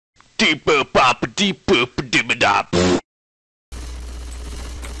Deeper pop deeper dibadap.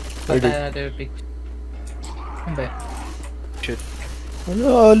 Another picture. Ano ba? Shit.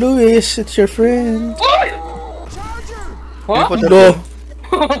 Hello, Luis, it's your friend. What? Hello.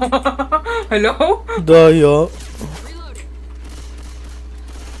 Hello? Daya.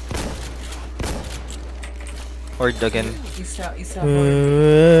 Horde again. Isa.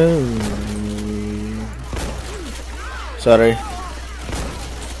 Sorry.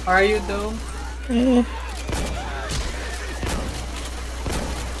 Are you though?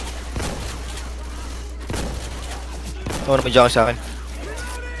 Oo, may jacket sa akin.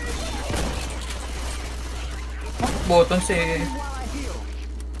 Bottons eh.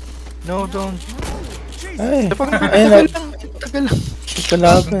 No, don't. Ay, Tagal lang.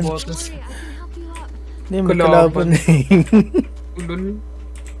 kalaban. Bottons. Hindi, may kalaban eh. Ulul.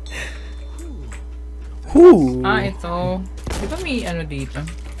 Whoo! Ito. Di ba may ano dito?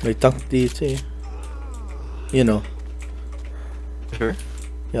 May tank dito eh. You know. Sure?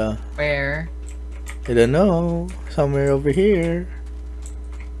 Yeah. Where? I don't know. Somewhere over here.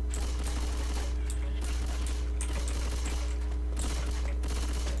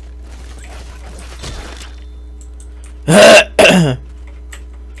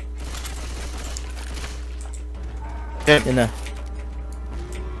 Yan na.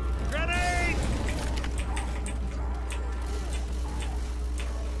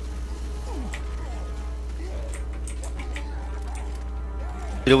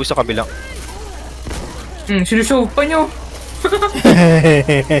 Ilawis sa kabilang. Sinushow pa nyo.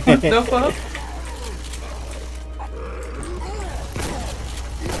 What the fuck?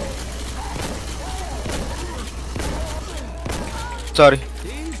 Sorry.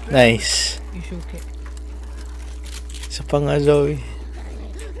 Nice. Ishuke. Isa pa nga, Zoe.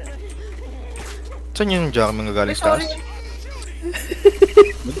 Saan yung jacket mga galing sa taas?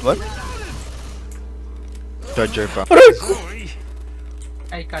 What? Charger pa. Aray ko!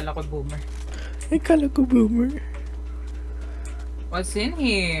 Ay, kala ko boomer. Ay, kala ko boomer. What's in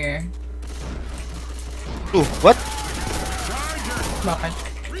here? What? Bakit?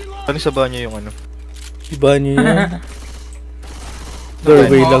 Ano sa banyo yung ano? Iba niyo yan.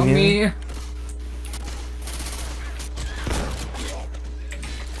 Doorway lang yan.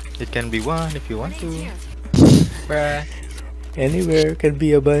 It can be one if you want to. Bruh. Anywhere can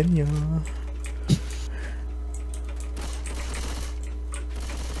be a banyo.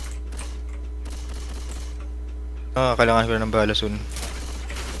 Kailangan ko na ng bala soon.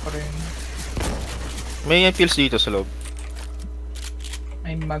 May pills dito sa loob.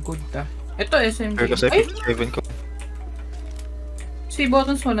 Ay, magunda. Ito, SMG. Pero kasi Ay! 57 ko. Si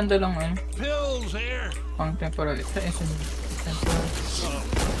Bottons walang dalang ano. Pang temporary. Ito, SMG. Temporary.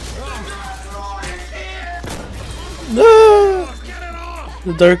 No!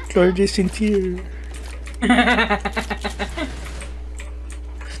 The Dark Lord isn't here.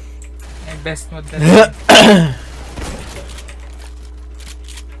 Ay, best mod na.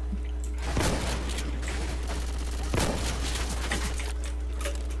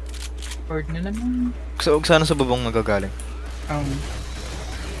 Board na naman. So, sana sa babong nagagaling.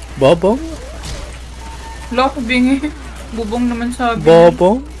 Bobong? Wala ko bingi. Bubong naman sabi.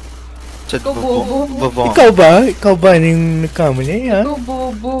 Bobong? Chat Ikaw, babong. bobo. Babong. Ikaw ba? Ikaw ba yung nagkamali, ha? Ito,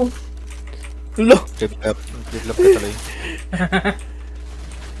 bobo. Lo! Develop ka tuloy.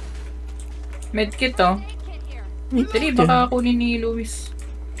 Medkit oh. Dali, baka kunin ni Luis.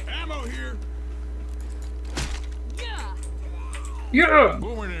 Yeah!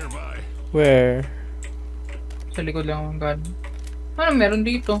 Where? Sa likod lang ang gun. Ano meron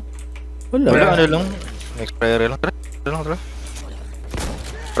dito? Wala. Wala, ano lang. Expiry lang. Tara.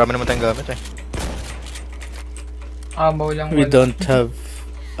 Marami naman tayong gamit eh. Amaw lang We wala. don't have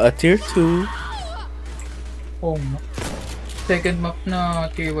a tier 2. Oh, second map na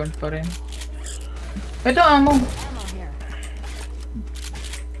tier 1 pa rin. Ito, amo.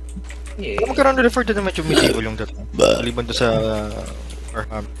 Yeah. Magkaroon na refer to na medyo medieval yung dating. Maliban to sa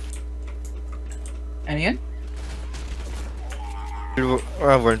Arham. Ano yan?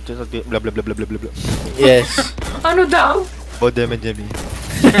 Blah blah blah blah blah blah. Yes. Ano daw? Demi.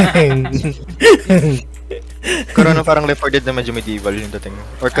 Karoon na parang Left 4 Dead na medyo medieval yung dating.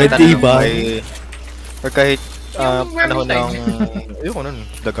 Or kahit Medieval? or kahit Yung panahon ng... vermintide. Ayoko nun.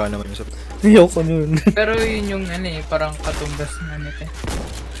 Daga naman yung sabi. Ayoko nun. Pero yun yung ano eh, parang katumbas na nito eh.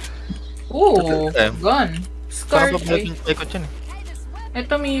 Ooh, gun. Scar. Parang pag-blocking paikot yan eh.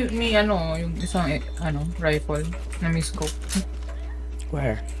 Ito may ano, yung isang ano, rifle na may scope.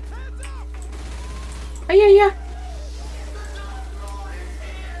 Where? Ay.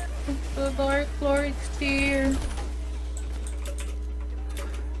 The Dark Lord is here.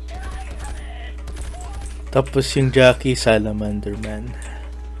 Tapos yung Jackie Salamander Man.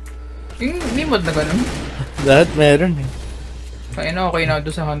 Yung may mod na ganun. Lahat meron eh. Kaya na okay na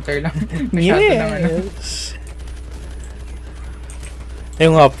doon sa Hunter lang. Masyado lang ano. Yes!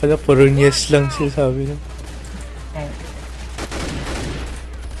 Ayun nga pala, puro yes lang siya sabi na.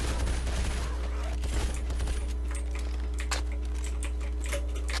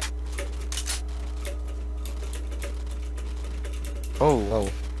 Oh, wow.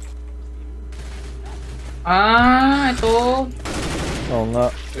 Ah, ito. Oo nga.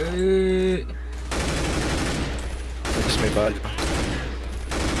 Tapos may bal.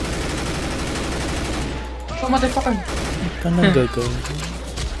 Oh, motherfucker. Anong gagawin?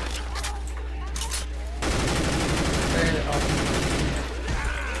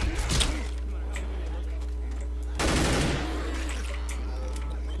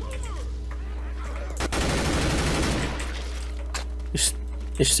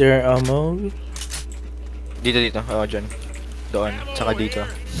 Is there ammo? Dito. Oo, dyan. Doon. Saka dito.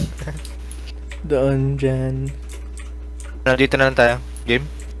 Doon dyan. Dito na lang tayo. Game?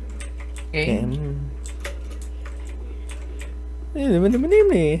 Okay. Eh, naman yun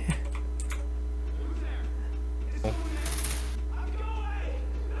eh.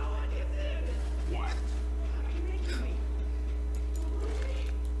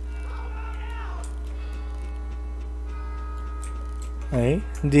 Ay,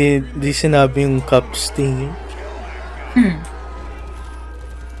 di sinabi yung COPS thing.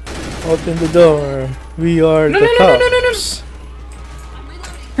 Open the door. We are the COPS.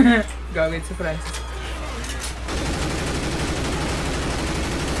 Gagawin si Francis.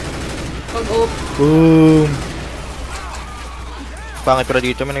 Pag-op. Boom. Pangit pero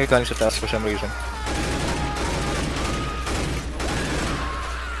dito may nagkakaling sa taas for some reason.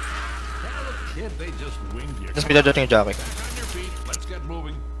 Tapos may dadating yung Jackie.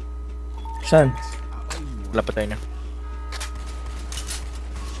 Saan? Wala pa tayo na.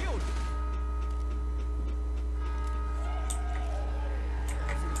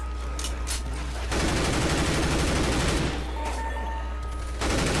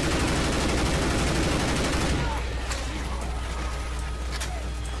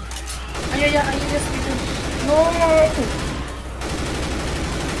 Yes, dito. No!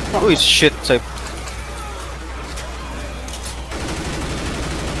 Uy, shit, save.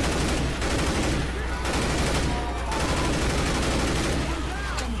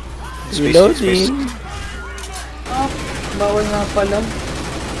 Reloading. Ah, bawal nga pala.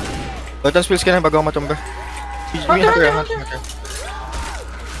 Button spills ka na bago ako matumba. Hunter.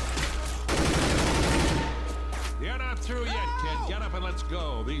 You're not through yet, kid. Get up and let's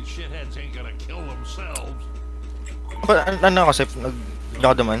go. These shitheads ain't gonna kill themselves. Ano kasi,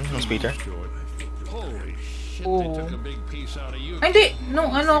 nagdakaduman ng speeder? Holy shit, Oh. they took a big piece out of you. Ay, hindi.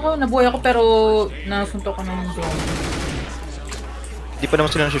 Nung ano ako, nabuhay ako pero nasuntok ko ng zombie. Di pa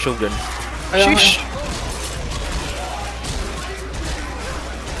naman sila nasushow dyan. Sheesh!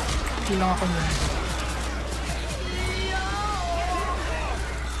 Hindi lang ako nun.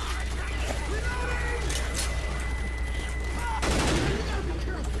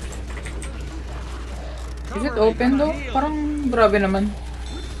 Is it open though? Parang grabe naman.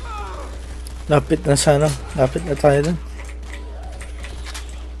 Lapit na sana. Lapit na tayo dun.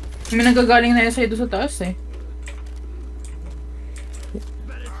 May nagagaling na SI doon sa taas eh.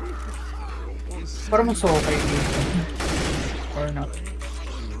 Parang mas okay dito. Or not.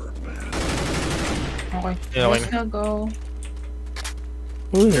 Okay. Yeah, okay Let's na go.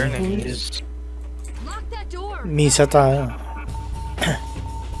 Uy, Turn is... Lock that door. misa tayo.